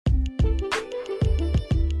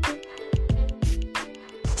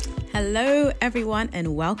Hello, everyone,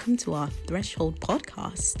 and welcome to our Threshold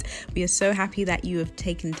podcast. We are so happy that you have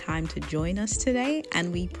taken time to join us today,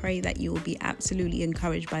 and we pray that you will be absolutely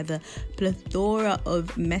encouraged by the plethora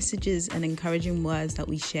of messages and encouraging words that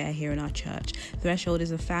we share here in our church. Threshold is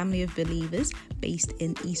a family of believers based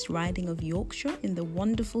in East Riding of Yorkshire in the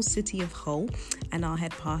wonderful city of Hull, and our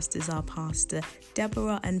head pastors are Pastor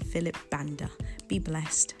Deborah and Philip Banda. Be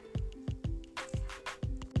blessed.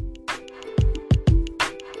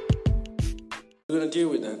 We're going to deal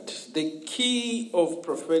with that. The key of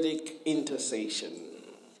prophetic intercession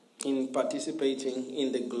in participating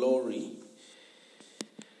in the glory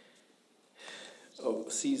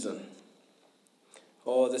of season,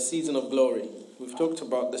 or the season of glory. We've talked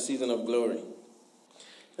about the season of glory.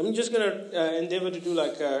 I'm just going to endeavor to do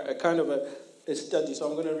like a kind of a study. So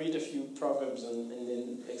I'm going to read a few proverbs and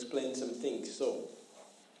then explain some things. So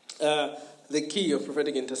the key of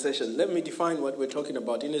prophetic intercession. Let me define what we're talking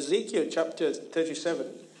about. In Ezekiel chapter 37,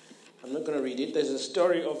 I'm not going to read it. There's a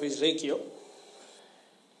story of Ezekiel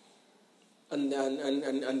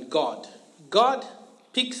and God. God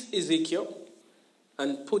picks Ezekiel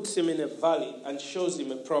and puts him in a valley and shows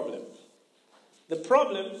him a problem. The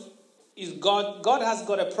problem is God has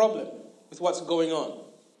got a problem with what's going on.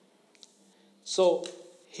 So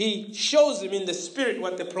he shows him in the spirit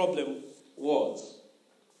what the problem was.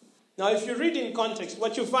 Now, if you read in context,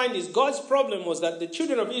 what you find is God's problem was that the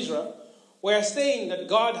children of Israel were saying that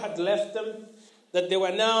God had left them, that they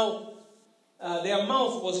were now, their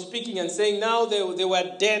mouth was speaking and saying now they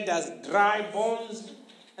were dead as dry bones,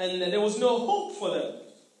 and there was no hope for them.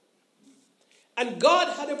 And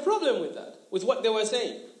God had a problem with that, with what they were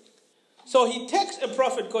saying. So he takes a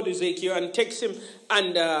prophet called Ezekiel and takes him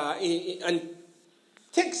and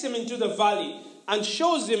takes him into the valley and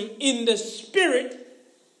shows him in the spirit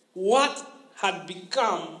what had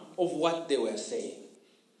become of what they were saying.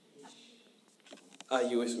 Are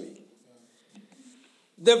you with me?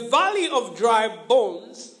 The valley of dry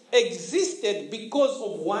bones existed because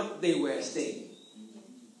of what they were saying.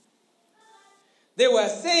 They were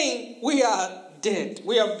saying, we are dead.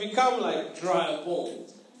 We have become like dry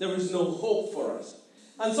bones. There is no hope for us.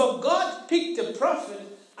 And so God picked a prophet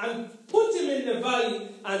and put him in the valley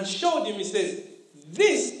and showed him, he says,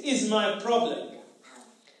 this is my problem.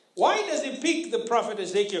 Why does he pick the prophet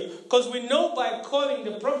Ezekiel? Because we know by calling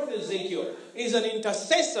the prophet Ezekiel is an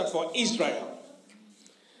intercessor for Israel.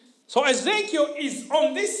 So Ezekiel is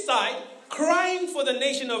on this side crying for the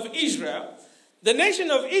nation of Israel. The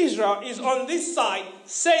nation of Israel is on this side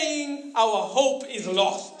saying our hope is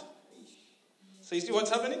lost. So you see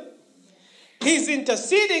what's happening? He's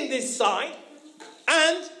interceding this side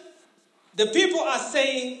and the people are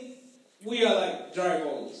saying we are like dry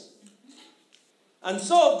bones. And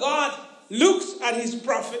so God looks at his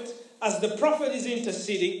prophet as the prophet is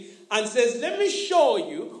interceding and says, let me show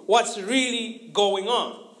you what's really going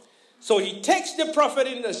on. So he takes the prophet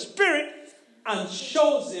in the spirit and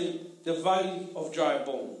shows him the valley of dry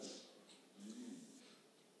bones.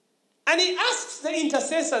 And he asks the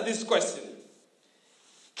intercessor this question.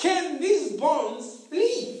 Can these bones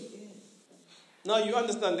live? Now you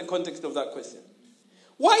understand the context of that question.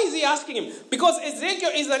 Why is he asking him? Because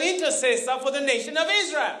Ezekiel is an intercessor for the nation of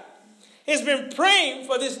Israel. He's been praying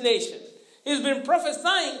for this nation. He's been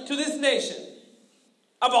prophesying to this nation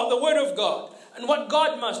about the word of God and what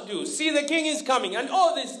God must do. See, the king is coming and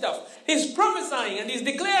all this stuff. He's prophesying and he's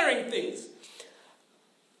declaring things.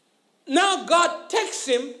 Now God takes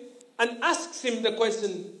him and asks him the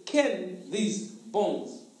question, can these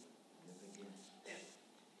bones?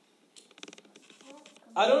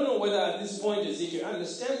 I don't know whether at this point Ezekiel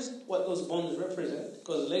understands what those bones represent,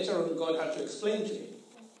 because later on God had to explain to him.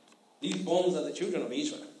 These bones are the children of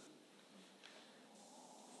Israel.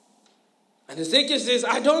 And Ezekiel says,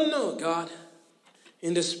 I don't know, God.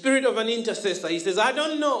 In the spirit of an intercessor, he says, I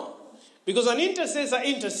don't know. Because an intercessor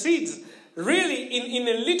intercedes really in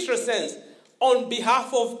a literal sense on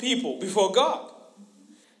behalf of people before God.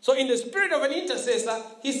 So in the spirit of an intercessor,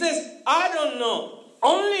 he says, I don't know.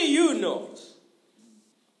 Only you know.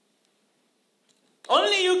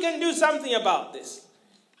 Only you can do something about this.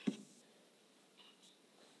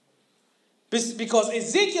 Because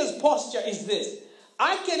Ezekiel's posture is this.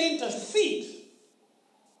 I can intercede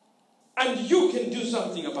and you can do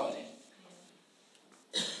something about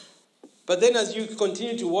it. But then as you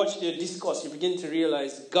continue to watch the discourse, you begin to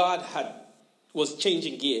realize God was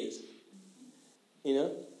changing gears. You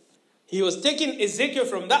know? He was taking Ezekiel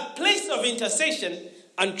from that place of intercession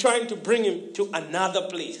and trying to bring him to another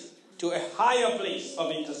place. To a higher place of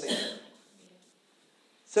intercession.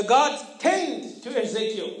 So God turned to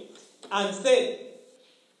Ezekiel and said,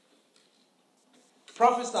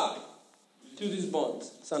 prophesy to these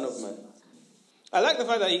bonds, Son of Man. I like the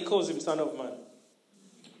fact that he calls him Son of Man.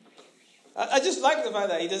 I just like the fact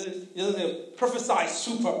that he doesn't say, prophesy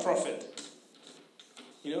super prophet.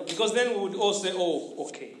 You know, because then we would all say, oh,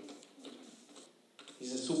 okay.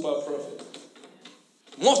 He's a super prophet.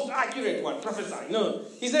 Most accurate one, prophesy. No,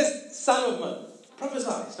 he says, Son of Man.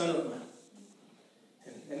 Prophesy, Son of Man.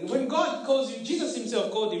 And when God calls you, Jesus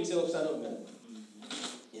himself called himself Son of Man.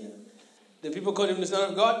 You know, the people called him the Son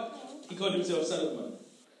of God. He called himself Son of Man.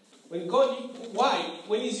 Why?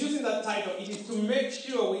 When he's using that title, it is to make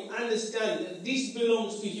sure we understand that this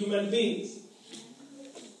belongs to human beings.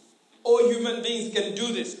 All human beings can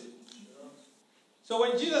do this. So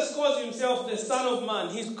when Jesus calls himself the Son of Man,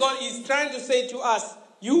 he's trying to say to us,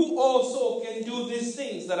 you also can do these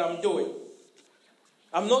things that I'm doing.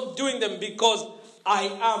 I'm not doing them because I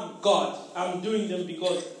am God. I'm doing them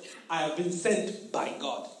because I have been sent by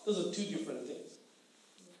God. Those are two different things.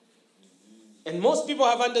 And most people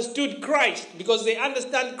have understood Christ because they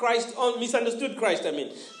understand Christ, misunderstood Christ,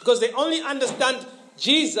 because they only understand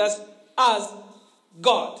Jesus as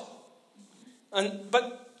God.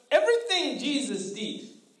 But everything Jesus did,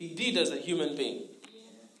 he did as a human being.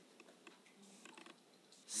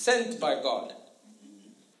 Sent by God.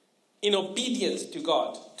 In obedience to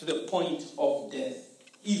God to the point of death.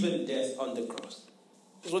 Even death on the cross.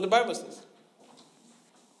 That's what the Bible says.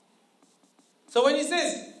 So when he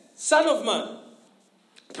says, Son of Man,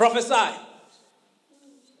 prophesy.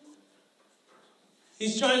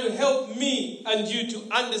 He's trying to help me and you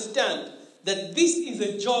to understand that this is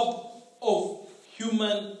a job of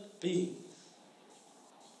human beings.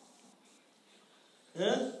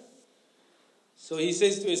 Huh? So he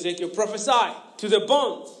says to Ezekiel, prophesy to the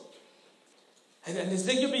bonds. And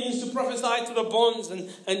Ezekiel begins to prophesy to the bonds and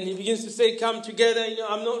he begins to say, come together. You know,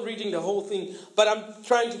 I'm not reading the whole thing, but I'm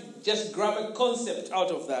trying to just grab a concept out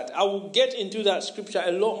of that. I will get into that scripture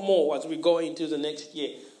a lot more as we go into the next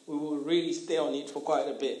year. We will really stay on it for quite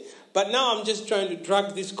a bit. But now I'm just trying to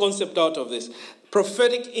drag this concept out of this.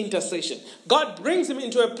 Prophetic intercession. God brings him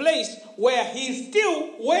into a place where he's still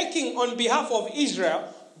working on behalf of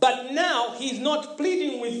Israel, but now he's not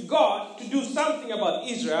pleading with God to do something about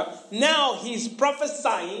Israel. Now he's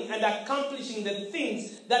prophesying and accomplishing the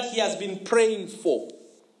things that he has been praying for.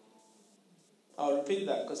 I'll repeat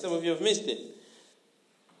that because some of you have missed it.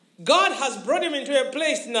 God has brought him into a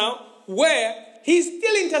place now where he's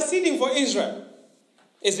still interceding for Israel,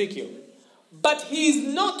 Ezekiel. But he's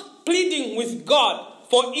not pleading with God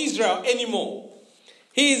for Israel anymore.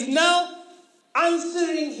 He is now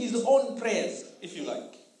answering his own prayers, if you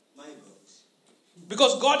like.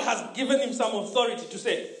 Because God has given him some authority to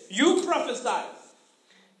say, you prophesy.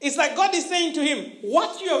 It's like God is saying to him,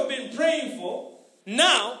 what you have been praying for,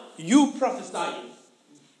 now you prophesy.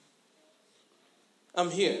 I'm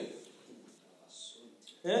here.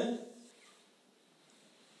 Yeah?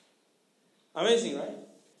 Amazing, right?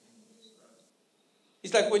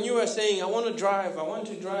 It's like when you were saying, I want to drive,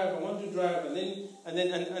 and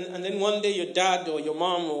then one day your dad or your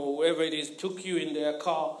mom or whoever it is took you in their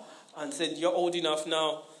car and said, you're old enough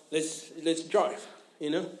now, let's drive, you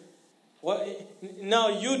know. Now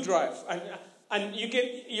you drive. And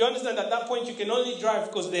you understand at that point you can only drive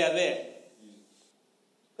because they are there.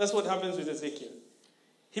 That's what happens with Ezekiel.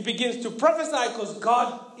 He begins to prophesy because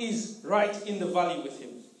God is right in the valley with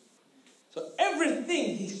him. So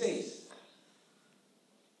everything he says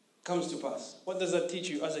comes to pass. What does that teach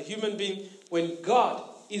you? As a human being, when God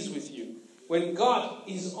is with you, when God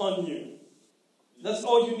is on you, that's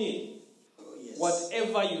all you need. Oh, yes.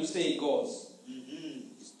 Whatever you say goes. Mm-hmm.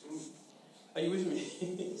 It's true. Are you with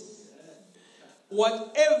me?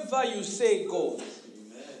 Whatever you say goes.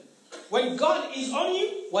 Amen. When God is on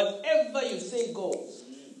you, whatever you say goes.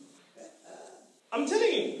 I'm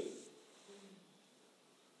telling you.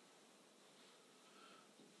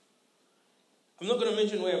 I'm not going to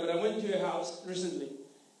mention where, but I went to a house recently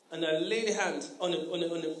and I laid hands on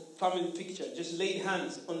a family picture. Just laid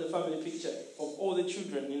hands on the family picture of all the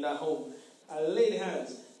children in that home. I laid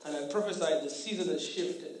hands and I prophesied the season has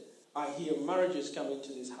shifted. I hear marriages coming to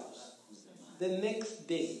this house. The next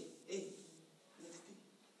day.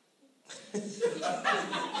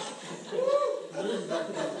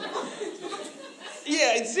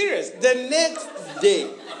 Yeah, it's serious. The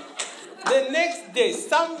next day,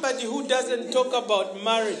 somebody who doesn't talk about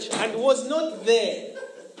marriage and was not there,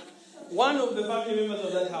 one of the family members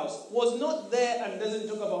of that house, was not there and doesn't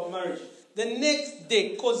talk about marriage. The next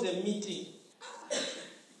day, calls a meeting.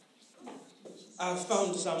 I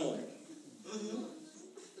found someone.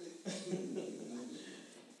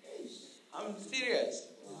 I'm serious.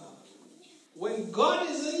 When God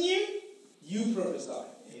is in you, you prophesy.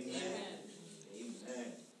 Amen.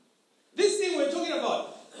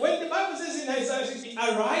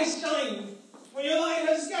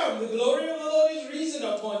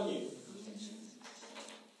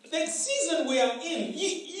 the season we are in,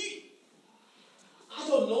 I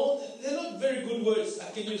don't know, they're not very good words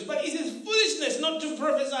I can use, but it is foolishness not to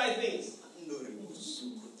prophesy things.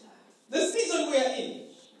 The season we are in,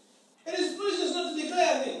 it is foolishness not to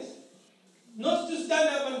declare things. Not to stand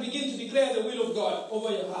up and begin to declare the will of God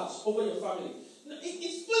over your house, over your family. No,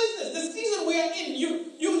 it's foolishness. The season we are in,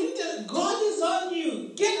 you need to, God is on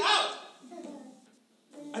you. Get out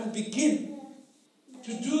and begin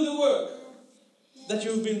to do the work that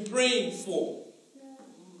you've been praying for.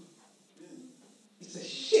 It's a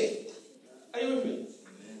shift. Are you with me?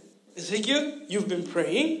 Ezekiel, you've been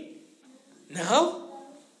praying. Now,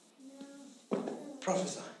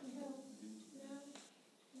 prophesy.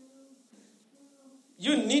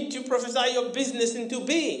 You need to prophesy your business into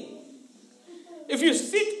being. If you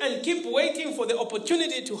sit and keep waiting for the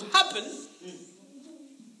opportunity to happen,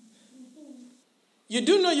 you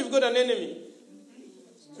do know you've got an enemy.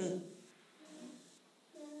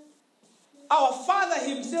 Our Father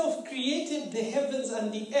himself created the heavens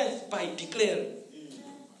and the earth by declaring.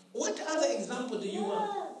 What other example do you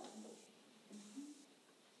want?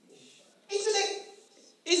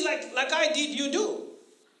 It's like I did, you do.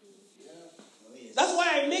 That's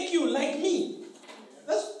why I make you like me.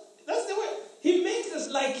 That's the way. He makes us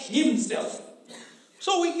like himself.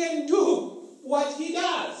 So we can do what he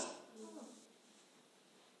does.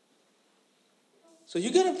 So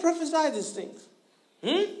you got to prophesy these things.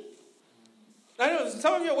 I know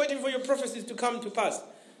some of you are waiting for your prophecies to come to pass.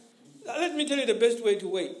 Let me tell you the best way to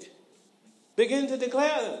wait. Begin to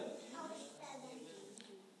declare them.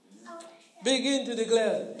 Begin to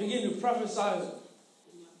declare them. Begin to prophesy them.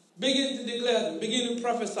 Begin to declare them. Begin to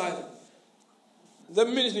prophesy them. The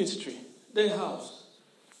ministry, the house,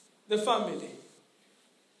 the family,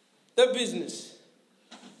 the business,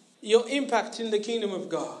 your impact in the kingdom of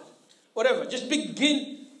God. Whatever. Just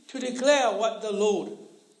begin to declare what the Lord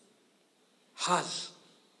has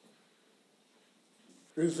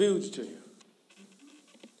revealed to you.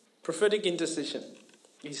 Prophetic intercession.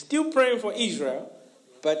 He's still praying for Israel,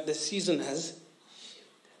 but the season has.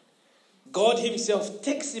 God himself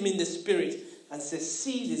takes him in the spirit and says,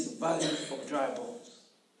 see this valley of dry bones.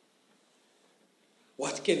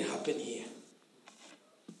 What can happen here?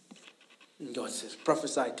 And God says,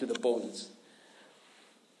 prophesy to the bones.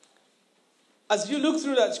 As you look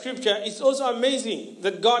through that scripture, it's also amazing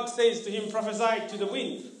that God says to him, prophesy to the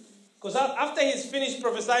wind. Because after he's finished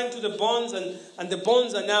prophesying to the bones, and the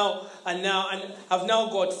bones have now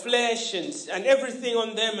got flesh and everything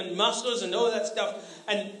on them, and muscles and all that stuff,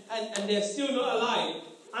 and they're still not alive.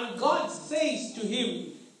 And God says to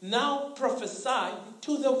him, now prophesy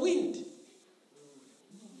to the wind.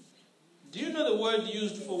 Do you know the word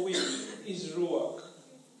used for wind is ruach?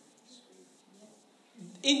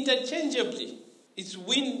 Interchangeably, it's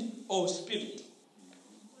wind or spirit.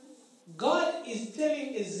 God is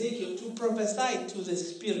telling Ezekiel to prophesy to the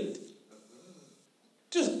spirit.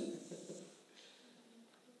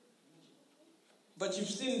 But you've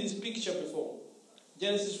seen this picture before.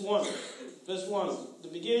 Genesis 1, verse 1. The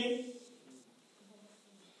beginning.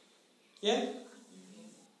 Yeah?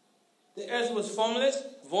 The earth was formless,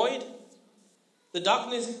 void. The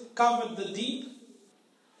darkness covered the deep.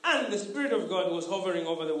 And the Spirit of God was hovering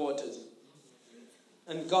over the waters.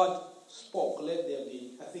 And God spoke, let there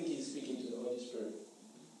be. I think he's speaking to the Holy Spirit.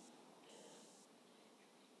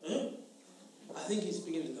 I think he's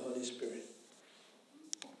speaking to the Holy Spirit.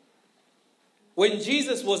 When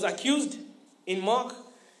Jesus was accused in Mark,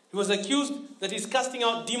 he was accused that he's casting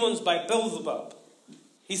out demons by Beelzebub.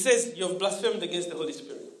 He says, you have blasphemed against the Holy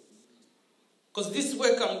Spirit. Because this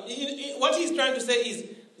work, what he's trying to say is,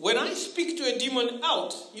 when I speak to a demon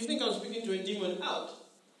out, you think I'm speaking to a demon out.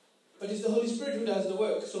 But it's the Holy Spirit who does the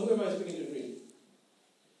work. So who am I speaking to really?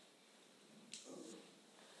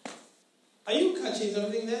 Are you catching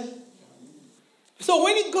something there? So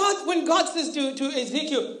when God says to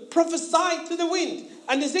Ezekiel, prophesy to the wind.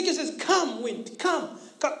 And Ezekiel says, come wind, come.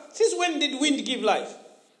 Since when did wind give life?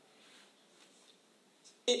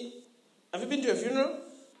 Have you been to a funeral?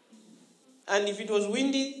 And if it was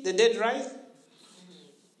windy, the dead rise?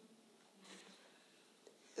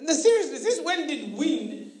 Seriously, since when did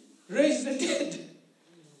wind raise the dead?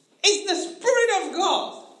 It's the Spirit of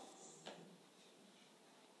God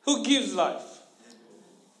who gives life.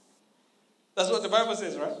 That's what the Bible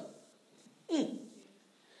says, right?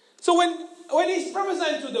 So when he's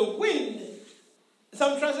prophesying to the wind,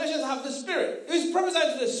 some translations have the Spirit. If he's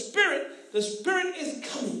prophesying to the Spirit is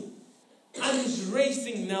coming and is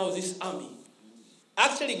raising now this army.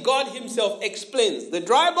 Actually, God himself explains. The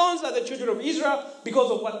dry bones are the children of Israel because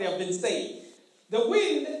of what they have been saying. The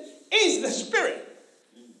wind is the Spirit.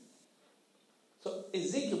 So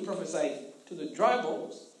Ezekiel prophesied to the dry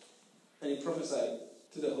bones, and he prophesied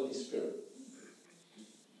to the Holy Spirit.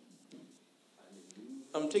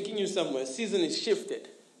 I'm taking you somewhere. Season is shifted.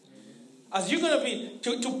 As you're going to be,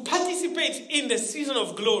 to participate in the season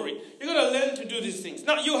of glory, you're going to learn to do these things.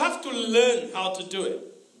 Now, you have to learn how to do it.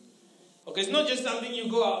 Okay, it's not just something you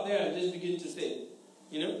go out there and just begin to say.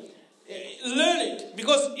 You know? Learn it,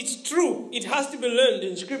 because it's true. It has to be learned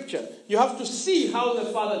in Scripture. You have to see how the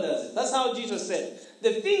Father does it. That's how Jesus said,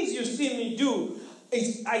 the things you see me do,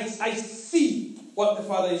 I see what the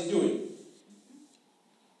Father is doing.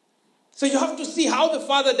 So you have to see how the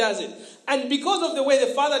Father does it. And because of the way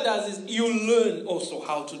the Father does it, you learn also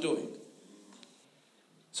how to do it.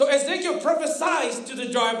 So Ezekiel prophesies to the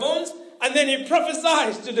dry bones, and then he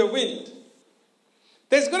prophesies to the wind.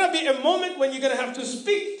 There's going to be a moment when you're going to have to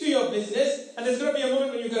speak to your business, and there's going to be a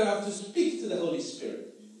moment when you're going to have to speak to the Holy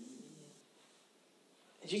Spirit.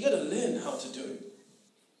 And you've got to learn how to do it.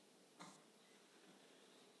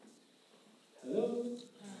 Hello?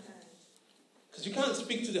 Because you can't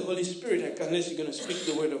speak to the Holy Spirit unless you're going to speak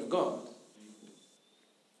the Word of God.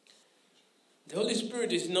 The Holy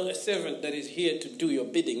Spirit is not a servant that is here to do your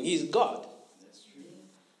bidding. He is God. That's true.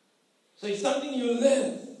 So it's something you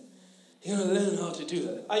learn. You're going to learn how to do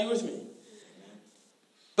that. Are you with me?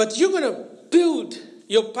 But you're going to build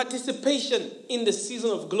your participation in the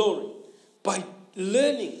season of glory by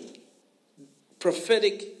learning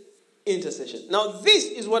prophetic intercession. Now, this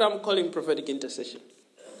is what I'm calling prophetic intercession.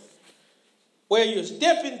 Where you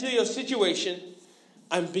step into your situation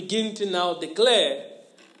and begin to now declare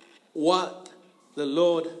what the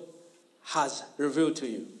Lord has revealed to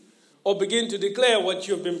you. Or begin to declare what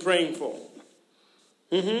you've been praying for.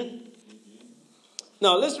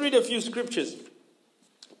 Now, let's read a few scriptures.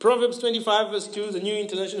 Proverbs 25 verse 2, the New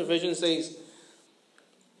International Version says,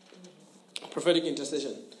 prophetic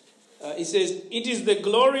intercession. It says, it is the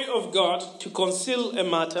glory of God to conceal a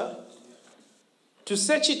matter. To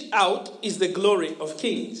search it out is the glory of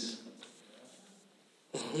kings.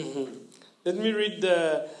 Let me read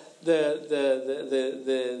the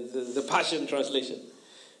Passion Translation.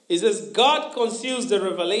 It says, God conceals the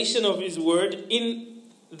revelation of his word in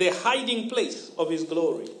the hiding place of his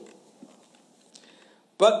glory.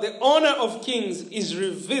 But the honor of kings is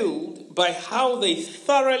revealed by how they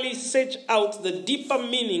thoroughly search out the deeper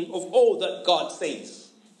meaning of all that God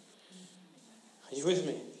says. Are you with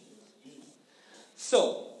me?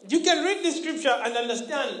 So, you can read the scripture and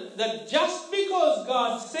understand that just because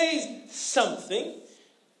God says something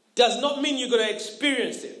does not mean you're going to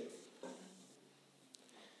experience it.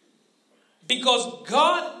 Because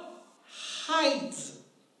God hides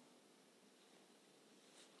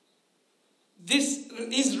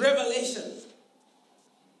his revelation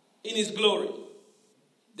in his glory.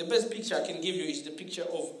 The best picture I can give you is the picture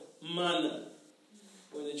of manna.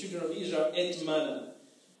 When the children of Israel ate manna.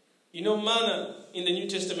 You know, manna in the New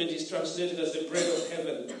Testament is translated as the bread of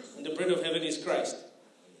heaven. And the bread of heaven is Christ.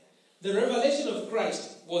 The revelation of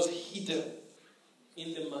Christ was hidden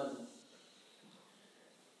in the manna.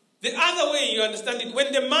 The other way you understand it,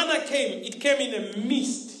 when the manna came, it came in a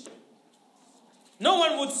mist. No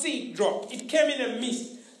one would see it drop. It came in a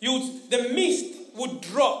mist. The mist would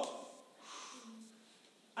drop.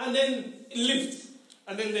 And then lift.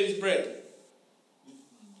 And then there is bread.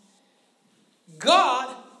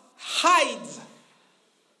 God hides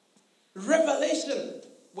revelation.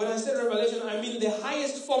 When I say revelation, I mean the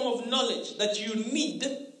highest form of knowledge that you need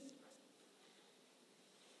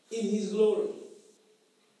in his glory.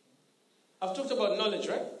 I've talked about knowledge,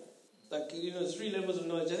 right? Like, 3 levels of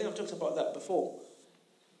knowledge. I think I've talked about that before.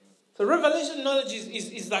 So revelation knowledge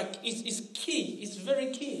is key. It's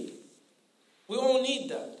very key. We all need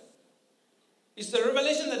that. It's the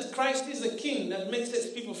revelation that Christ is a king that sets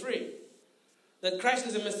people free. That Christ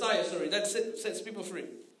is a Messiah, that sets people free.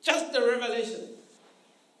 Just the revelation.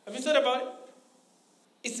 Have you thought about it?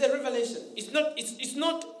 It's a revelation. It's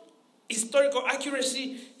not historical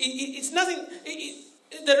accuracy. It's nothing.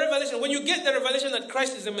 The revelation. When you get the revelation that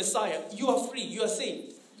Christ is a Messiah, you are free. You are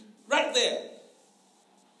saved. Right there.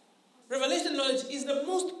 Revelation knowledge is the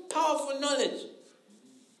most powerful knowledge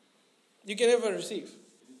you can ever receive.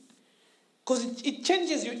 Because it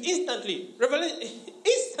changes you instantly. Revelation,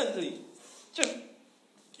 instantly.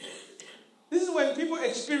 This is when people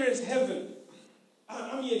experience heaven.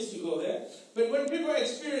 I'm yet to go there. But when people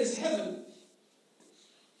experience heaven,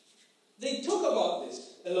 they talk about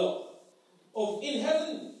this a lot. In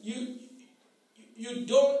heaven, you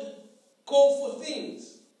don't call for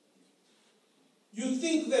things. You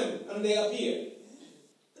think them and they appear.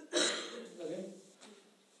 Okay?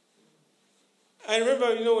 I remember,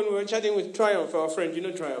 when we were chatting with Triumph, our friend,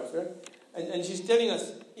 Triumph, right? And she's telling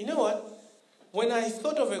us, you know what? When I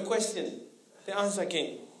thought of a question, the answer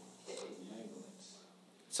came.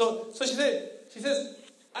 So she says,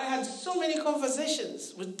 I had so many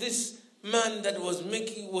conversations with this man that was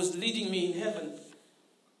leading me in heaven,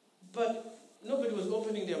 but nobody was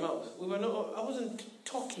opening their mouth. I wasn't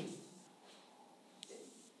talking.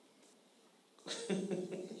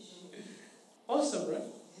 Awesome, right?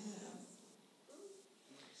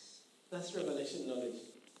 That's revelation knowledge.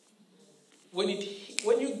 When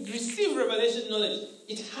you receive revelation knowledge,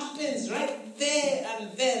 it happens right there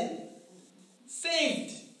and then.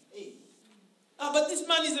 Saved. But this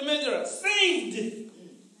man is a murderer. Saved.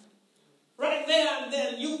 Right there and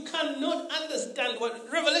then. You cannot understand what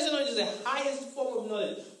revelation knowledge is. The highest form of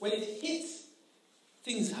knowledge. When it hits,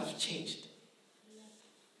 things have changed.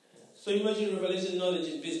 So imagine revelation knowledge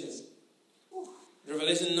in business.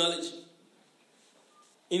 Revelation knowledge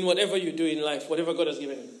in whatever you do in life, whatever God has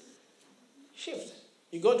given you. Shift.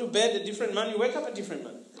 You go to bed a different man, you wake up a different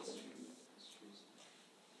man.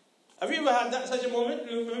 Have you ever had such a moment?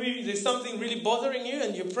 Maybe there's something really bothering you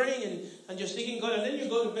and you're praying and you're seeking God, and then you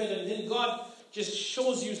go to bed and then God just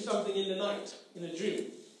shows you something in the night, in a dream.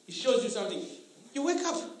 He shows you something. You wake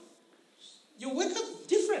up. You wake up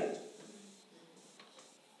different.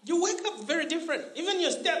 You wake up very different. Even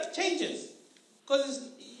your step changes. Because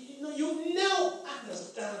you now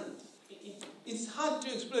understand. It's hard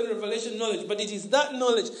to explain revelation knowledge, but it is that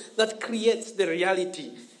knowledge that creates the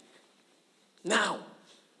reality. Now.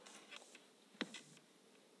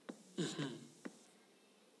 Mm-hmm.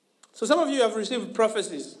 So some of you have received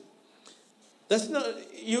prophecies. That's not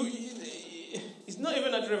it's not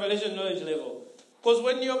even at revelation knowledge level. Because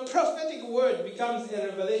when your prophetic word becomes a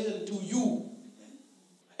revelation to you,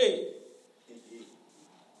 hey,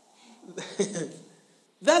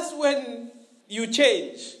 that's when you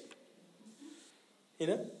change.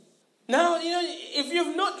 Now, if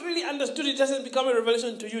you've not really understood it doesn't become a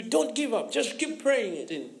revelation to you, don't give up. Just keep praying it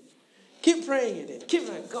in. Keep praying it in. Keep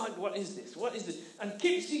like, God, what is this? What is this? And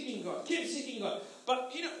keep seeking God. Keep seeking God.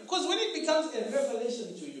 But, because when it becomes a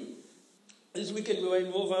revelation to you, this weekend we were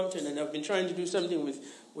in Wolverhampton, and I've been trying to do something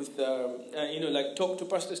with talk to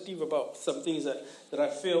Pastor Steve about some things that I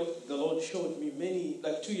felt the Lord showed me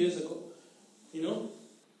 2 years ago,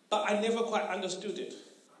 But I never quite understood it,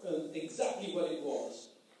 exactly what it was.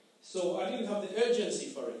 So I didn't have the urgency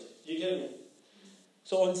for it. You get me?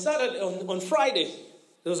 So on Friday,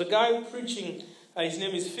 there was a guy preaching. His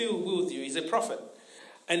name is Phil Wilthew. He's a prophet.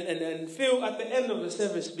 And Phil, at the end of the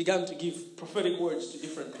service, began to give prophetic words to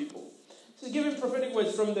different people. So he's giving prophetic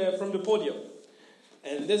words from the podium.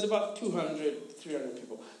 And there's about 200, 300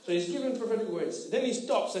 people. So he's giving prophetic words. Then he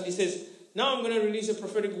stops and he says, now I'm going to release a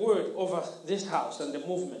prophetic word over this house and the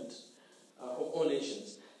movement of all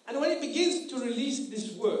nations. And when he begins to release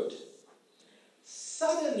this word,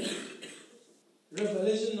 suddenly,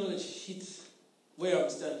 revelation knowledge hits where I'm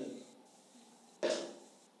standing.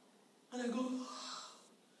 And I go,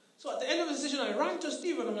 so at the end of the session, I ran to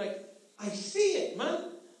Steve and I'm like, I see it, man.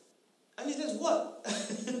 And he says, what?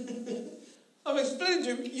 I'm explaining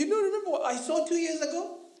to him, you don't remember what I saw 2 years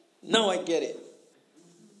ago? Now I get it.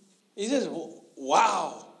 He says,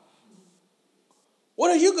 wow.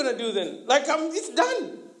 What are you going to do then? It's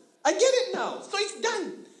done. I get it now. So it's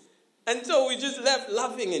done. And so we just left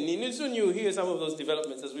laughing, and soon you hear some of those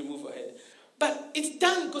developments as we move ahead. But it's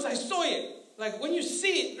done because I saw it. When you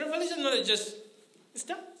see it, revelation knowledge it's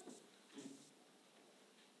done.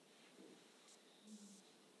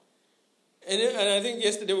 And I think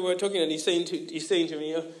yesterday we were talking, and he's saying to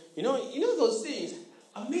me, those things,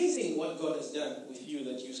 amazing what God has done with you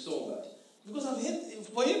that you saw that. Because I've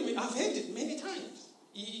heard it many times.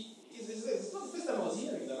 It's not the first time I was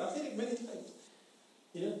hearing that. I've heard it many times.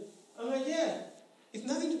 I'm like, yeah. It's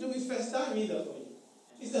nothing to do with first time either for me.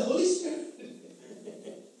 It's the Holy Spirit.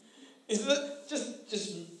 It's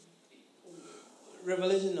just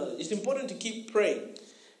revelation knowledge. It's important to keep praying.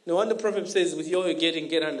 No wonder the proverb says, with all you're getting,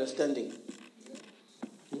 get understanding.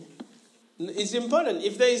 It's important.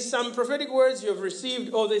 If there is some prophetic words you have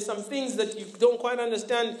received, or there's some things that you don't quite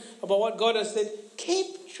understand about what God has said,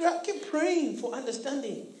 keep praying for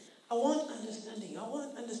understanding. I want understanding. I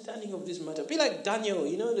want understanding of this matter. Be like Daniel.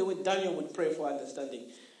 The way Daniel would pray for understanding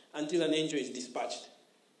until an angel is dispatched.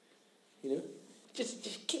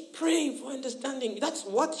 Just keep praying for understanding. That's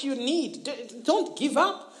what you need. Don't give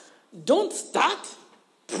up. Don't start.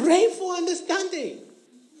 Pray for understanding.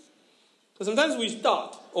 So sometimes we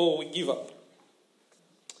start or we give up.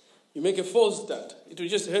 You make a false start. It will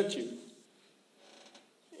just hurt you.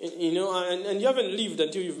 And you haven't lived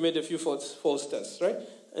until you've made a few false starts, right?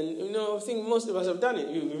 And, I think most of us have done it.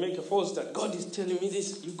 You make a false start. God is telling me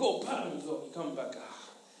this. You go, bam, you come back.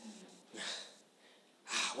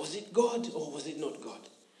 Was it God or was it not God?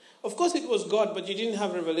 Of course it was God, but you didn't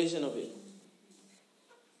have revelation of it.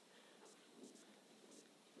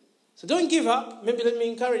 So don't give up. Maybe let me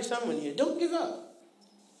encourage someone here. Don't give up.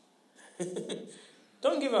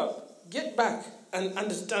 Don't give up. Get back and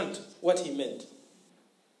understand what he meant.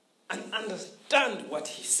 And understand what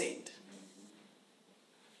he said.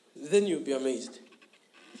 Then you'll be amazed.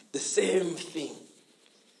 The same thing.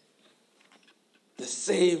 The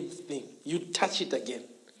same thing. You touch it again.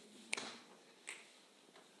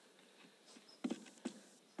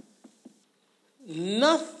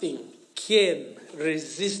 Nothing can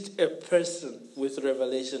resist a person with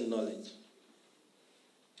revelation knowledge.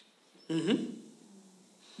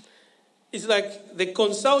 It's like the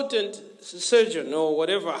consultant surgeon or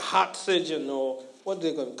whatever, heart surgeon or what do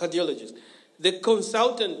they call it, cardiologist. The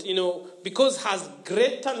consultant, because has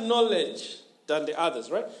greater knowledge than the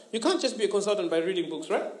others, right? You can't just be a consultant by reading books,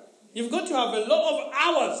 right? You've got to have a lot of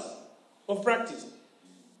hours of practice.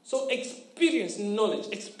 So experience knowledge,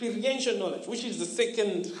 experiential knowledge, which is the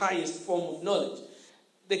second highest form of knowledge.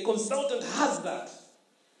 The consultant has that.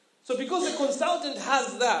 So because the consultant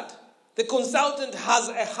has that, the consultant has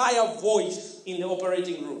a higher voice in the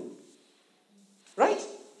operating room. Right?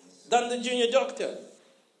 Than the junior doctor.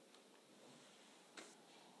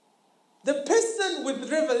 The person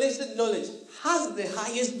with revelation knowledge has the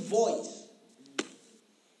highest voice.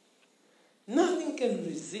 Nothing can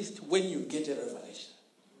resist when you get a revelation.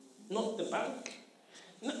 Not the bank.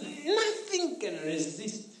 Nothing can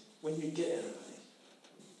resist when you get a revelation.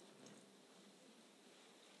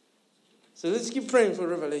 So let's keep praying for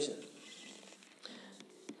revelation.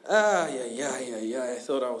 I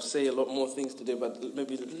thought I would say a lot more things today, but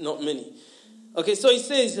maybe not many. Okay, so it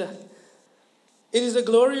says, it is the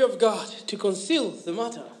glory of God to conceal the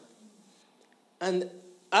matter. And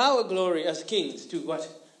our glory as kings to what?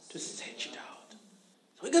 To search it out.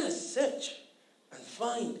 So we're going to search and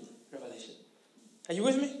find revelation. Are you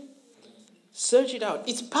with me? Search it out.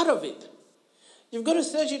 It's part of it. You've got to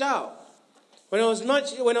search it out. When I was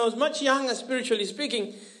much younger, spiritually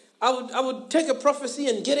speaking, I would take a prophecy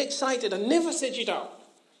and get excited and never search it out.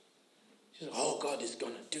 She said, oh, God is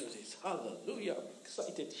going to do this. Hallelujah. I'm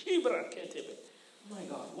excited. Oh my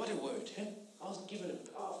God, what a word. Eh? I was given a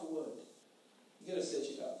powerful word. You got to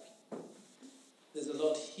search it out. There's a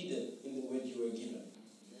lot hidden in the word you were given.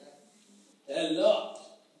 A lot.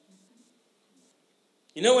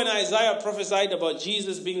 When Isaiah prophesied about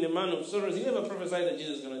Jesus being the man of sorrows, he never prophesied that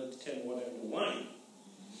Jesus is going to turn water into wine.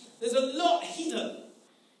 There's a lot hidden.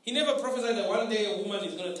 He never prophesied that one day a woman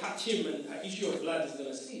is going to touch him and her issue of blood is going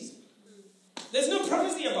to cease. There's no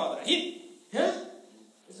prophecy about that.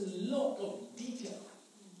 There's a lot of detail.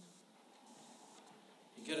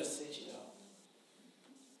 You got to search it out.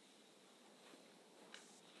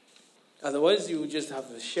 Otherwise, you will just have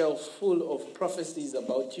a shelf full of prophecies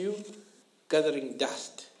about you gathering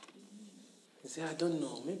dust. You say, I don't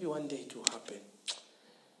know. Maybe one day it will happen.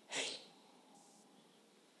 Hey.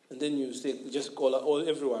 And then you say, just call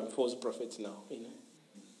everyone false prophets now. He's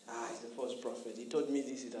a false prophet. He told me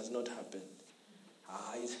this, it has not happened.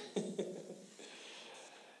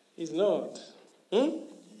 He's not.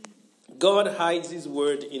 God hides his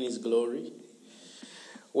word in his glory.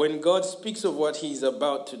 When God speaks of what he is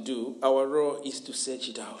about to do, our role is to search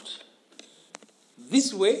it out.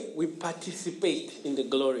 This way, we participate in the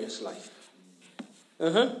glorious life.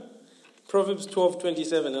 Proverbs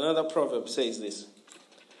 12:27, another proverb says this.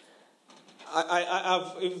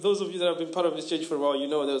 If those of you that have been part of this church for a while,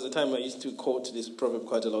 there was a time I used to quote this proverb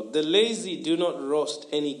quite a lot. The lazy do not roast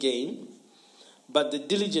any game, but the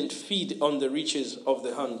diligent feed on the riches of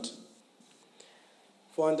the hunt.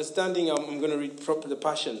 For understanding, I'm going to read the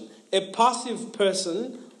Passion. A passive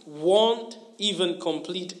person won't even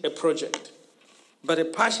complete a project, but a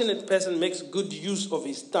passionate person makes good use of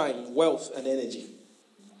his time, wealth, and energy.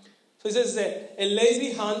 So it says that a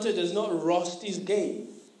lazy hunter does not roast his game.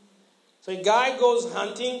 So a guy goes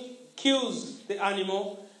hunting, kills the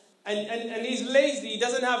animal, and he's lazy. He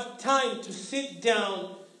doesn't have time to sit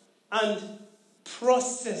down and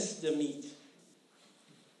process the meat.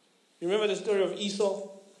 You remember the story of Esau?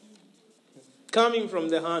 Coming from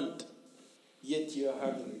the hunt, yet you are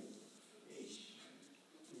hungry.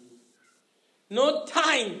 No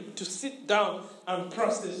time to sit down and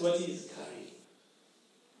process what he is carrying.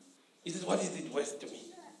 He says, what is it worth to me?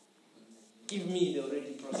 Give me the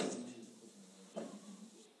already processed.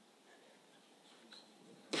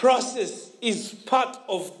 Process is part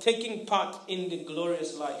of taking part in the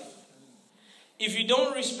glorious life. If you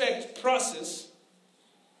don't respect process,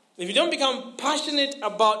 if you don't become passionate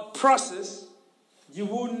about process, you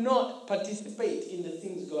will not participate in the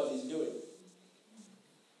things God is doing.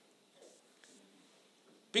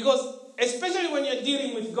 Because especially when you're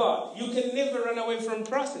dealing with God, you can never run away from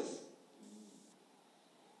process.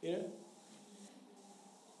 You know?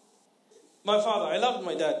 My father, I loved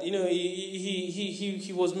my dad. You know,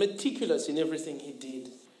 he was meticulous in everything he did.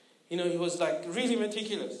 You know, he was like really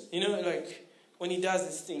meticulous. You know, like when he does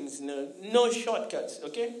these things, you know, no shortcuts,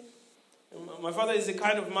 okay? My father is the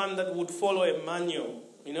kind of man that would follow a manual,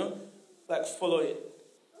 you know, like follow it.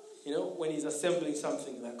 You know, when he's assembling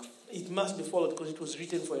something, like it must be followed because it was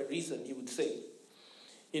written for a reason, he would say.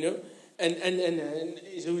 You know, and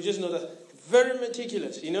so we just know that very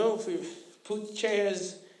meticulous, you know, if we put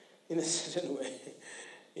chairs in a certain way,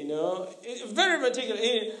 you know, very meticulous,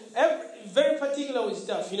 very particular with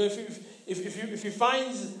stuff. You know, if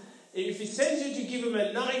he sends you to give him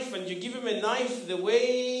a knife and you give him a knife the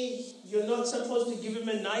way you're not supposed to give him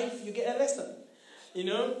a knife, you get a lesson. You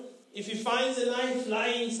know, if he finds a knife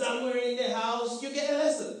lying somewhere in the house, you get a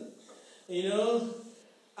lesson. You know,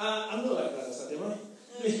 I'm not like that, am I?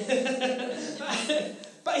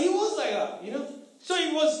 But he was like that, you know. So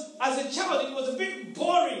it was, as a child, it was a bit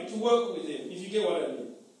boring to work with him, if you get what I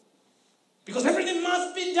mean. Because everything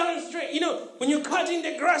must be done straight. You know, when you're cutting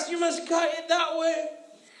the grass, you must cut it that way.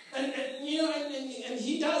 And you know, and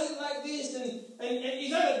he does it like this, and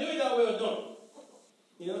he's either do it that way or don't.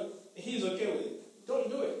 You know, he's okay with it. Don't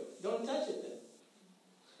do it. Don't touch it then.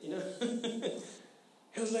 You know?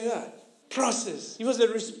 He was like that. Process. He was a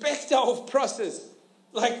respecter of process.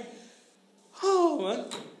 Like, oh man.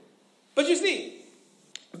 But you see,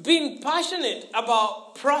 being passionate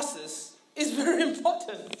about process is very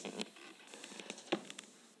important.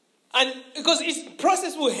 And because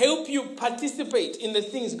process will help you participate in the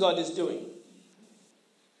things God is doing.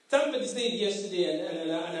 Somebody said yesterday,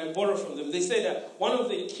 and I borrow from them, they said that one of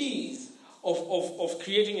the keys of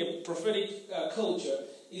creating a prophetic culture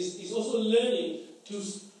is also learning to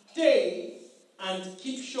stay and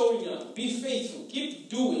keep showing up. Be faithful. Keep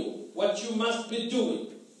doing what you must be doing.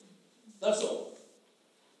 That's all.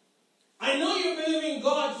 I know you believe in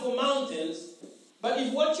God for mountains, but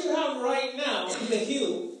if what you have right now is a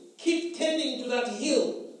hill, keep tending to that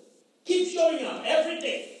hill. Keep showing up every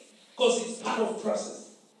day because it's part of process.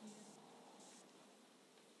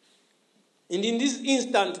 And in these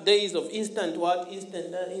instant days of instant what,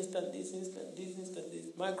 instant that, instant this,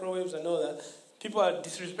 microwaves and all that, people are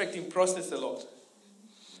disrespecting process a lot.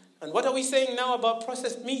 And what are we saying now about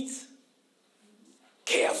processed meats?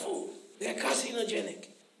 Careful, they're carcinogenic.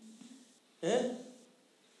 Eh?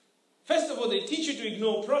 First of all, they teach you to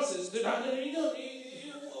ignore process.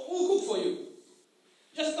 We'll cook for you.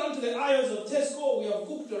 Just come to the aisles of Tesco. We have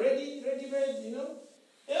cooked already, ready-made, you know.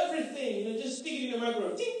 Everything, you know, just stick it in the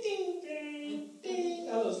microwave. Ding, ding, ding, ding.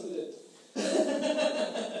 Hello, student.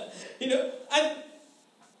 You know, and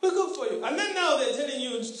we'll cook for you. And then now they're telling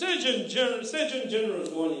you Surgeon General's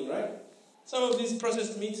warning, right? Some of these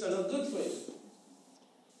processed meats are not good for you.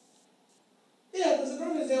 Yeah, because the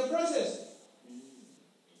problem is they are processed.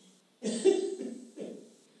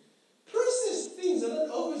 Processed things are not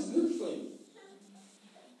always good for you.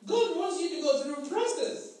 God wants you to go through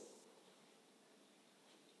process.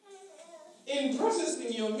 In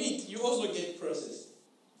processing your meat, you also get processed.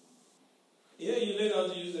 Yeah, you learn how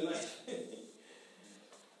to use the knife.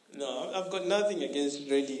 No, I've got nothing against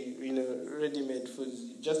ready-made foods.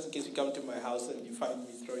 Just in case you come to my house and you find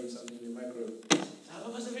me throwing something in the microwave. How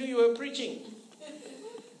was the you were preaching?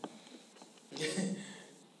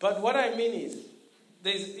 But what I mean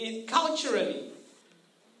is, culturally,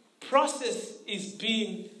 process is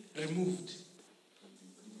being removed.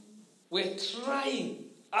 We're trying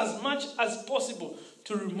as much as possible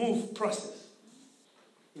to remove process.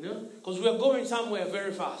 You know? Because we are going somewhere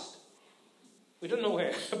very fast. We don't know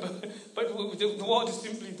where, but the world is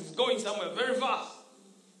simply going somewhere very fast.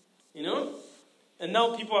 You know? And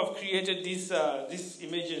now people have created this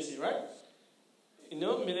emergency, right? You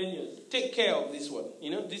know, millennials, take care of this one.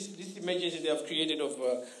 You know, this emergency they have created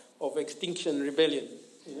of extinction rebellion.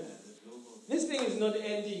 You know? This thing is not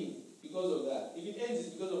ending because of that. If it ends,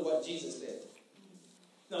 it's because of what Jesus said.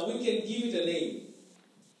 Now, we can give it a name.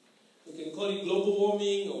 We can call it global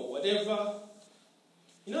warming or whatever.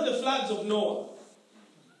 You know the floods of Noah?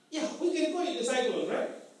 Yeah, we can call it a cyclone, right?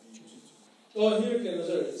 Or hurricane,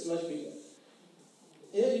 sorry, it's much bigger.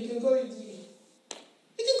 Yeah, you can call it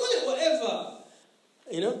whatever.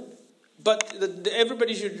 You know? But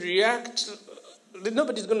everybody should react.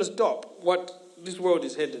 Nobody's going to stop what this world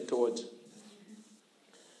is headed towards.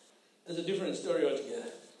 It's a different story altogether.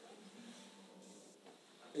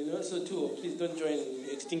 So too, please don't join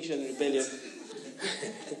Extinction Rebellion.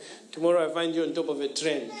 Tomorrow I find you on top of a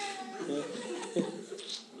train.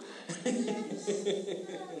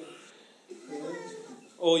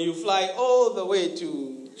 Or you fly all the way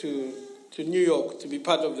to New York to be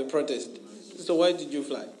part of the protest. So why did you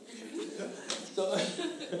fly? So I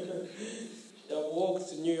walked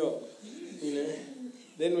to New York,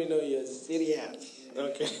 Then we know you're serious.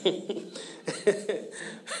 Okay.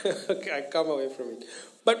 Okay, I come away from it.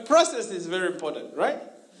 But process is very important, right?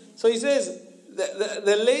 So he says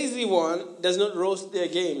the lazy one does not roast their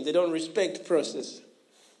game. They don't respect process.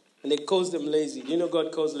 And they calls them lazy.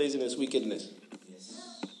 God calls laziness wickedness. Yes.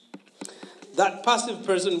 That passive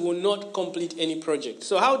person will not complete any project.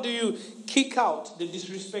 So how do you kick out the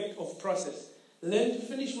disrespect of process? Learn to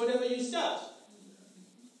finish whatever you start.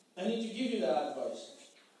 I need to give you that advice.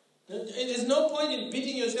 There's no point in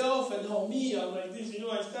beating yourself and, I'm like this.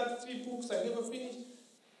 I start 3 books, I never finish.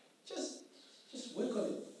 Just work on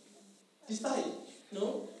it. Decide.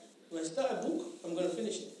 When I start a book, I'm going to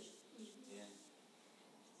finish it.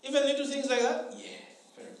 Yeah. Even little things like that,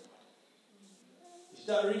 very important. You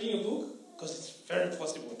start reading a book, because it's very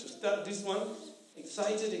possible to start this one,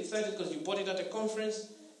 excited because you bought it at a conference.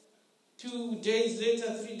 2 days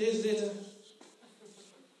later, 3 days later,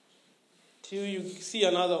 till you see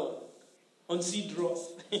another one on Seed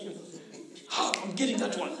Roth. I'm getting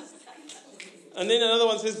that one. And then another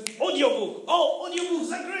one says, audiobook. Oh,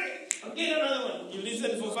 audiobooks are great. I'll get another one. You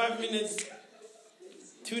listen for 5 minutes.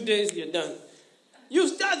 2 days, you're done. You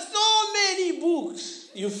start so many books.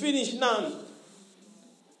 You finish none.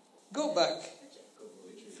 Go back.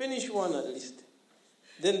 Finish one at least.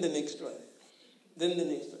 Then the next one. Then the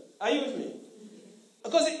next one. Are you with me?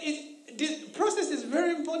 Because the process is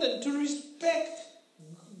very important to respect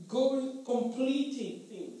completing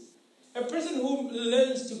things. A person who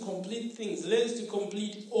learns to complete things learns to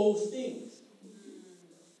complete all things.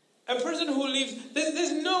 A person who lives,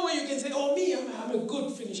 there's no way you can say, I'm a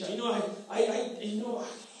good finisher. Me,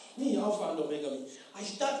 Alpha and Omega, me. I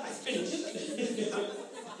start, I finish.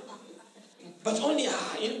 But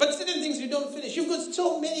certain things you don't finish. You've got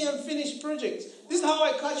so many unfinished projects. This is how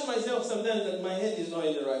I catch myself sometimes that my head is not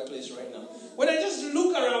in the right place right now. When I just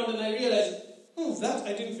look around and I realize, that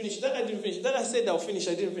I didn't finish, that I didn't finish, that I said I'll finish,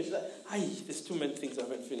 I didn't finish that. There's too many things I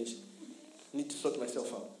haven't finished. I need to sort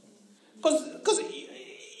myself out. Because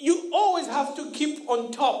you always have to keep on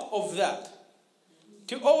top of that.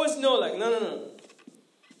 To always know, no.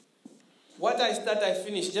 What I start, I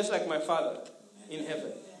finish, just like my Father in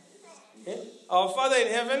heaven. Okay? Our Father in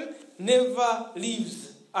heaven never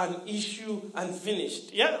leaves an issue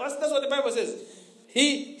unfinished. Yeah, that's what the Bible says.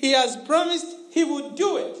 He has promised he would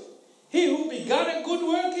do it. He who began a good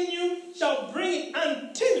work in you shall bring it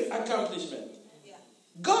until accomplishment. Yeah.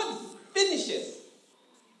 God finishes.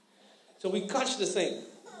 So we catch the same.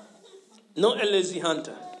 Not a lazy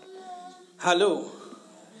hunter. Hello.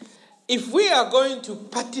 If we are going to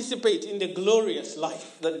participate in the glorious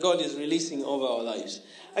life that God is releasing over our lives,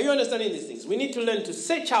 are you understanding these things? We need to learn to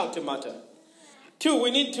search out a matter. 2,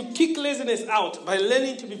 we need to kick laziness out by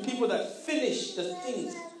learning to be people that finish the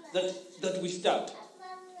things that we start.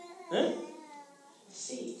 Huh?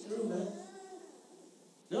 See it through, man.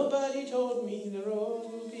 Nobody told me the road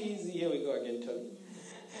would be easy. Here we go again, Tony.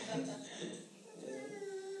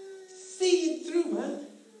 See it through, man.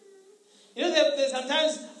 There's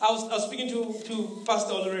sometimes I was speaking to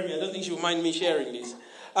Pastor Oloremi. I don't think she will mind me sharing this.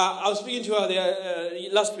 I was speaking to her there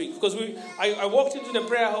last week because I walked into the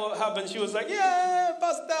prayer hub and she was like, "Yeah,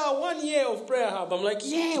 Pastor, 1 year of prayer hub." I'm like,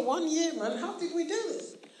 "Yeah, 1 year, man. How did we do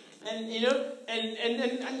this?" And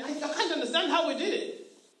and I can't understand how we did it.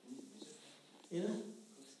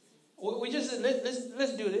 We just said,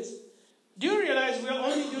 let's do this. Do you realize we're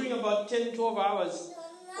only doing about 10, 12 hours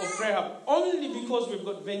of prayer hub only because we've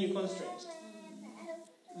got venue constraints?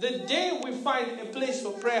 The day we find a place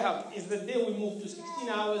for prayer hub is the day we move to 16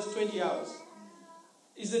 hours, 20 hours.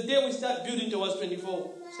 Is the day we start building towards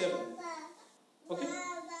 24/7. Okay?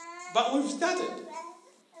 But we've started.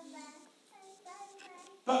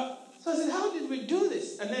 So I said, how did we do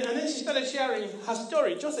this? And then she started sharing her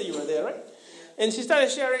story. Jose, you were there, right? And she started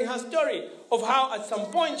sharing her story of how at some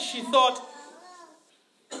point she thought,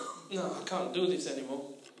 no, I can't do this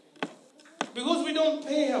anymore. Because we don't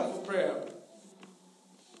pay her for prayer.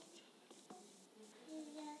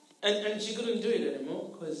 And she couldn't do it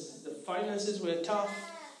anymore because the finances were tough.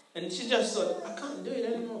 And she just thought, I can't do it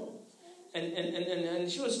anymore. And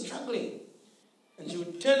she was struggling. And she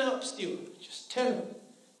would turn up still. Just turn up.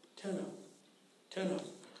 And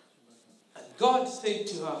God said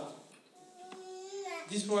to her,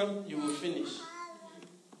 this one you will finish.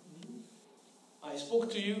 I I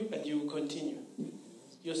spoke to you and you will continue.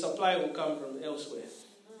 Your supply will come from elsewhere.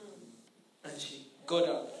 And she got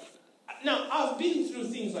up. Now, I've been through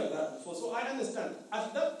things like that before, so I understand.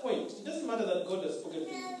 At that point, it doesn't matter that God has spoken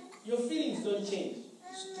to you. Your feelings don't change.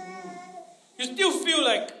 You still feel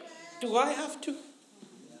like, do I have to?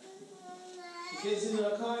 Kids in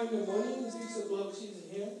her car in the morning, 6 o'clock, she's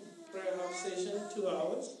here. Prayer house session, 2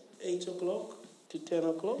 hours. 8 o'clock to 10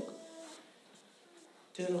 o'clock.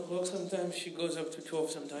 10 o'clock, sometimes she goes up to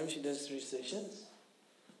 12, sometimes she does 3 sessions.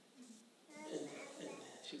 And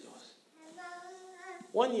she goes.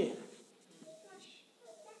 1 year.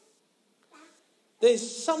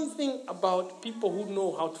 There's something about people who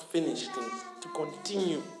know how to finish things, to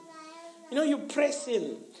continue. You know, you press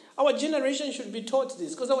in. Our generation should be taught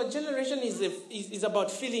this, because our generation is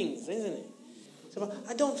about feelings, isn't it? It's about,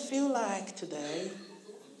 I don't feel like today.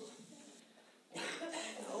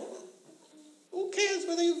 No. Who cares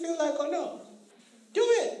whether you feel like or not? Do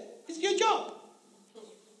it. It's your job.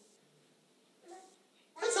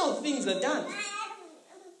 That's how things are done.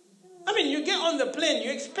 I mean, you get on the plane,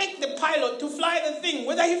 you expect the pilot to fly the thing,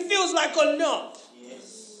 whether he feels like or not.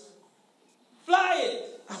 Yes. Fly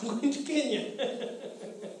it. I'm going to Kenya.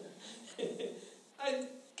 I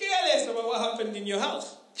care less about what happened in your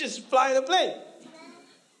house. Just fly the plane.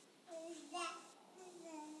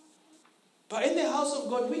 But in the house of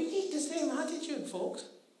God, we need the same attitude, folks.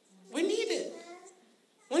 We need it.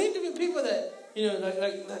 We need to be people that,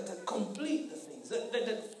 that complete the things,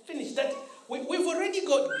 that finish, that we've already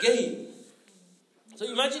got game. So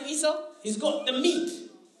imagine Esau, he's got the meat.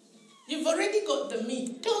 You've already got the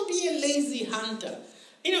meat. Don't be a lazy hunter.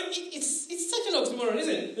 You know, it's such an oxymoron,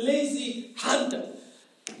 isn't it? Lazy hunter.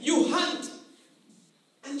 You hunt,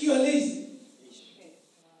 and you are lazy.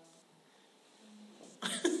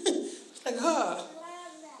 It's like,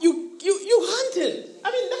 you hunted.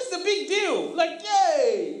 I mean, that's the big deal. Like,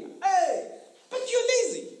 yay, hey. But you're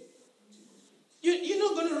lazy. You're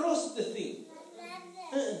not going to roast the thing.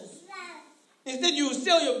 Instead, you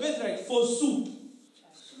sell your birthright for soup.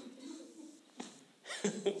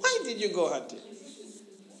 Why did you go hunting?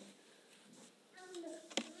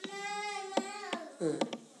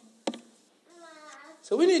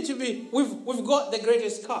 So we need to be, we've got the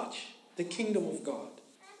greatest catch, the kingdom of God.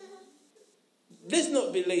 Let's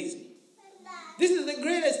not be lazy. This is the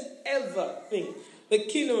greatest ever thing. The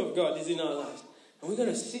kingdom of God is in our lives. And we're going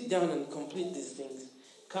to sit down and complete these things.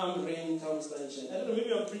 Come rain, come sunshine. I don't know,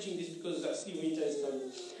 maybe I'm preaching this because I see winter is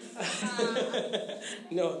coming.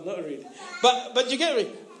 No, not really. But you get me.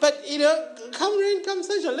 But, come rain, come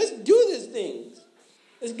sunshine. Let's do these things.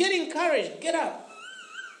 Let's get encouraged. Get up.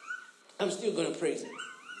 I'm still going to praise him.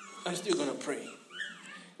 I'm still going to pray.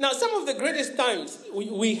 Now, some of the greatest times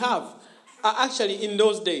we have are actually in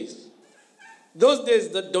those days. Those days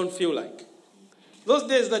that don't feel like. Those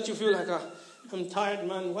days that you feel like, I'm tired,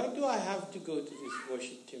 man. Why do I have to go to this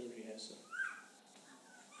worship team rehearsal?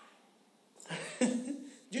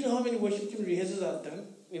 Do you know how many worship team rehearsals I've done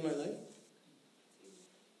in my life?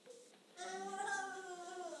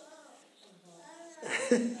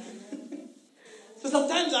 So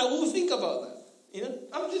sometimes I will think about that.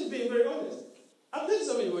 I'm just being very honest. I've done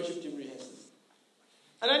so many worship team rehearsals.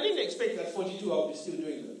 And I didn't expect that 42 I'll be still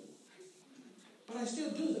doing them. But I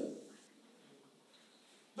still do them.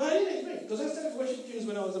 But I didn't expect, because I started worship teams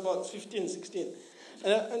when I was about 15, 16.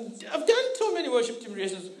 And I've done so many worship team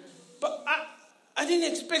rehearsals, but I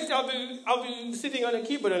didn't expect I'll be sitting on a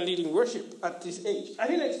keyboard and leading worship at this age. I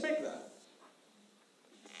didn't expect that.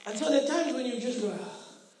 And so there are times when you just go,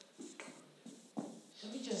 shall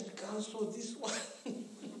we just cancel this one?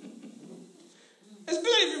 Especially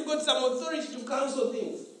if you've got some authority to cancel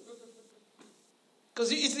things.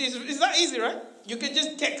 Because it's that easy, right? You can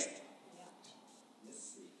just text.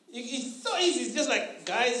 It's so easy. It's just like,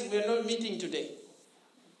 guys, we're not meeting today.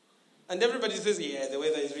 And everybody says, yeah, the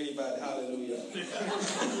weather is really bad. Hallelujah.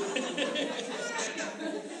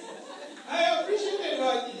 I appreciate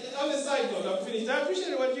what, on the side note, I'm finished. I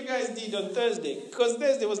appreciate what you guys did on Thursday. Because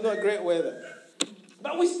Thursday was not great weather.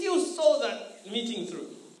 But we still saw that meeting through.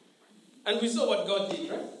 And we saw what God did,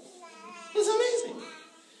 right? It's amazing.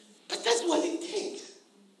 But that's what it takes.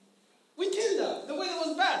 We turned up. The weather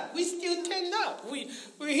was bad. We still turned up. We're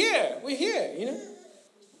here.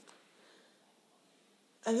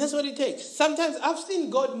 And that's what it takes. Sometimes I've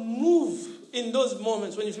seen God move in those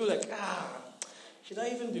moments when you feel like, should I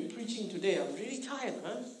even be preaching today? I'm really tired,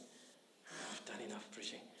 man. I've done enough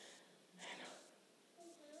preaching.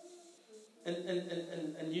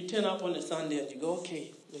 And you turn up on a Sunday and you go,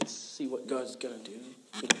 okay, let's see what God's going to do.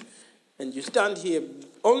 And you stand here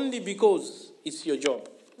only because it's your job.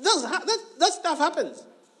 That stuff happens.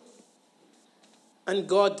 and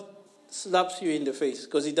God slaps you in the face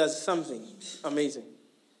because he does something amazing.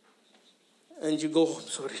 And you go, I'm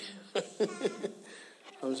sorry.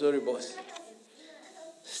 I'm sorry, boss.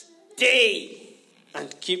 Stay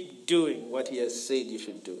and keep doing what he has said you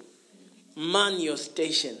should do. Man your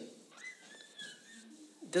station.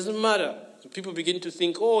 It doesn't matter. People begin to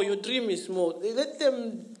think, oh, your dream is small. Let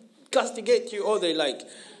them castigate you all they like.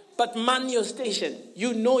 But man your station.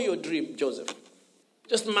 You know your dream, Joseph.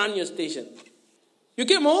 Just man your station. You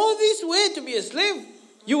came all this way to be a slave.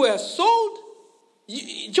 You were sold,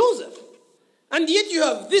 Joseph. And yet you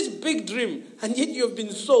have this big dream. And yet you have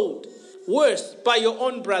been sold. Worse, by your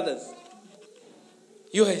own brothers.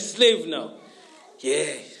 You are a slave now.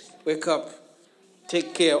 Yes. Wake up.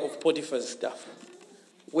 Take care of Potiphar's stuff.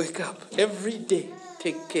 Wake up. Every day.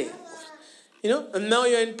 Take care. And now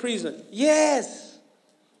you're in prison. Yes.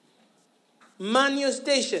 Man your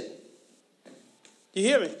station. You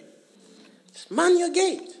hear me? Just man your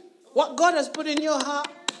gate. What God has put in your heart.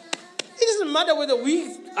 It doesn't matter whether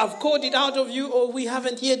we have called it out of you or we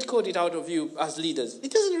haven't yet called it out of you as leaders.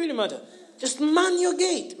 It doesn't really matter. Just man your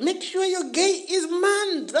gate. Make sure your gate is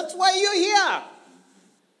manned. That's why you're here.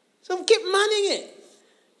 So keep manning it.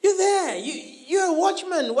 You're there. You're a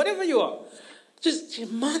watchman, whatever you are.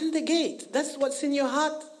 Just man the gate. That's what's in your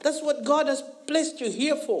heart. That's what God has placed you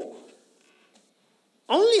here for.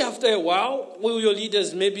 Only after a while will your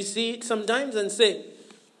leaders maybe see it sometimes and say,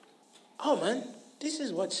 oh man, this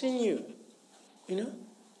is what's in you.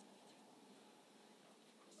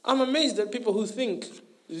 I'm amazed at people who think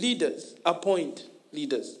leaders appoint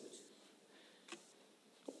leaders.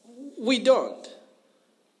 We don't.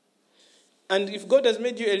 And if God has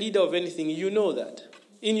made you a leader of anything, you know that.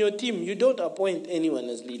 In your team, you don't appoint anyone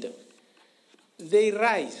as leader. They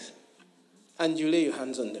rise and you lay your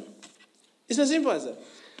hands on them. It's as simple as that.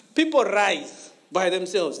 People rise by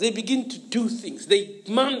themselves. They begin to do things. They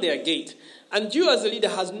man their gate. And you as a leader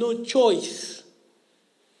has no choice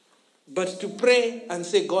but to pray and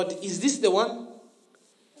say, God, is this the one?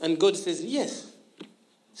 And God says, yes.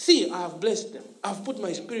 See, I have blessed them. I have put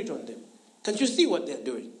my spirit on them. Can't you see what they're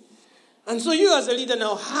doing? And so you as a leader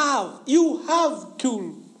now have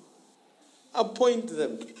to appoint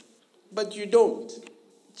them. But you don't.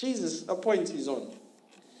 Jesus appoints his own.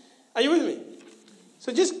 Are you with me?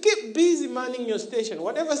 So just keep busy manning your station.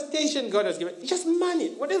 Whatever station God has given, just man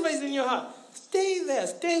it. Whatever is in your heart. Stay there.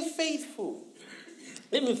 Stay faithful.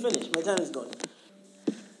 Let me finish. My time is gone.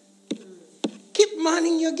 Keep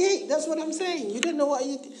manning your gate. That's what I'm saying. You don't know what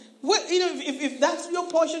you... if that's your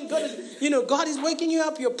portion, God is waking you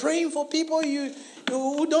up. You're praying for people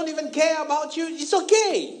who don't even care about you. It's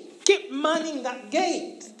okay. Keep manning that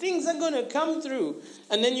gate. Things are going to come through.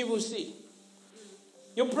 And then you will see.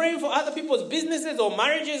 You're praying for other people's businesses or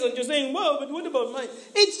marriages and you're saying, well, but what about mine?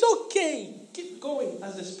 It's okay. Keep going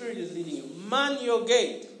as the Spirit is leading you. Man your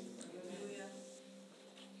gate.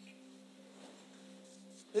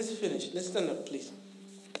 Let's finish. Let's stand up, please.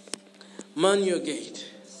 Man your gate.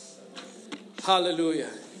 Hallelujah.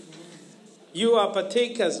 You are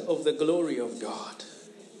partakers of the glory of God.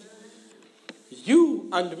 You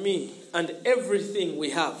and me and everything we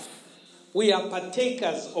have. We are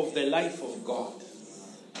partakers of the life of God.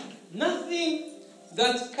 Nothing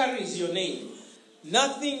that carries your name,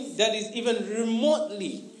 nothing that is even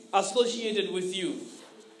remotely associated with you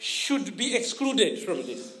should be excluded from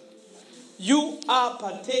this. You are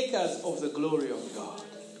partakers of the glory of God.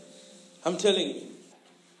 I'm telling you.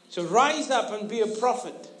 So rise up and be a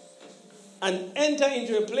prophet and enter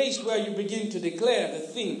into a place where you begin to declare the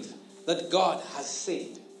things that God has said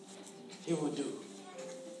he will do.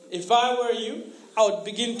 If I were you, I would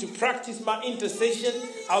begin to practice my intercession.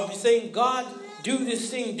 I would be saying, God, do this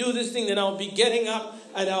thing. Then I'll be getting up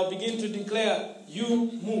and I'll begin to declare,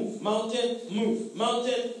 you move. Mountain, move.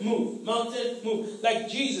 Mountain, move. Mountain, move. Like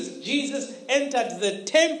Jesus. Jesus entered the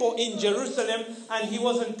temple in Jerusalem and he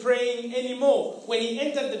wasn't praying anymore. When he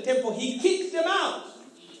entered the temple, he kicked them out.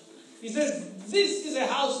 He says, this is a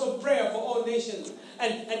house of prayer for all nations.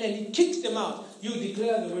 And then he kicks them out. You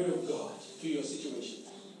declare the word of God to your situation.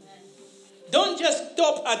 Don't just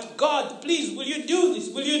stop at God. Please, will you do this?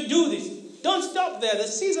 Will you do this? Don't stop there. The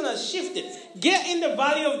season has shifted. Get in the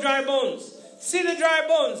valley of dry bones. See the dry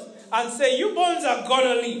bones and say, you bones are going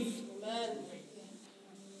to live. Amen.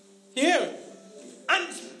 You hear me?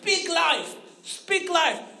 And speak life. Speak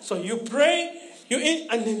life. So you pray,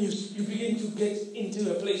 and then you begin to get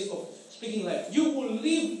into a place of speaking life. You will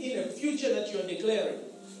live in a future that you are declaring.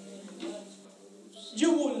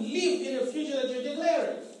 You will live in a future that you're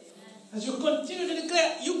declaring. As you continue to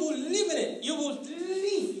declare, you will live in it. You will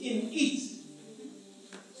live in it.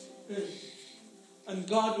 and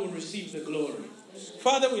God will receive the glory.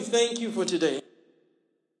 Father, we thank you for today.